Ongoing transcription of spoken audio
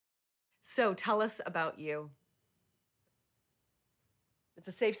So tell us about you. It's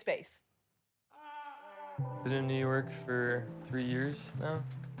a safe space. Been in New York for 3 years now.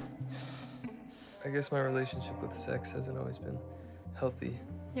 I guess my relationship with sex hasn't always been healthy.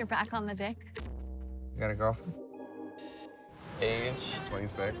 You're back on the dick. You got a girlfriend? Age?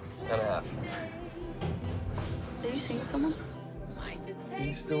 26 and a half. Are you seeing someone?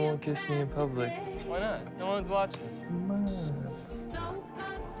 He still won't kiss me in public. Why not? No one's watching.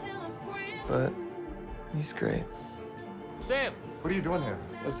 But he's great. Sam! What are you doing here?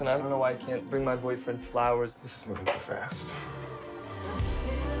 Listen, I don't know why I can't bring my boyfriend flowers. This is moving too fast.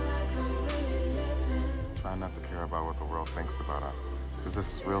 Try not to care about what the world thinks about us, because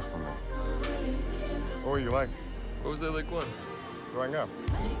this is real for me. What were you like? What was I like one? Growing up.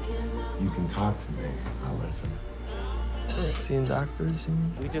 You can talk to me. I'll listen. Seeing doctors, you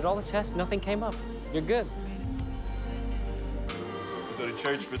mean? We did all the tests, nothing came up. You're good. You go to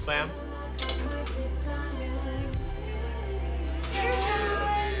church for Sam?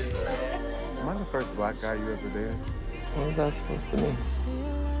 Am I the first black guy you ever dated? What was that supposed to mean?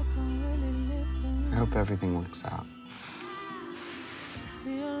 I hope everything works out.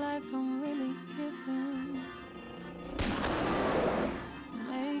 Feel like I'm really giving.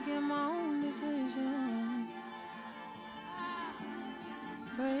 Making my own decisions.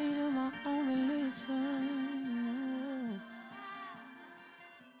 Praying my own religion.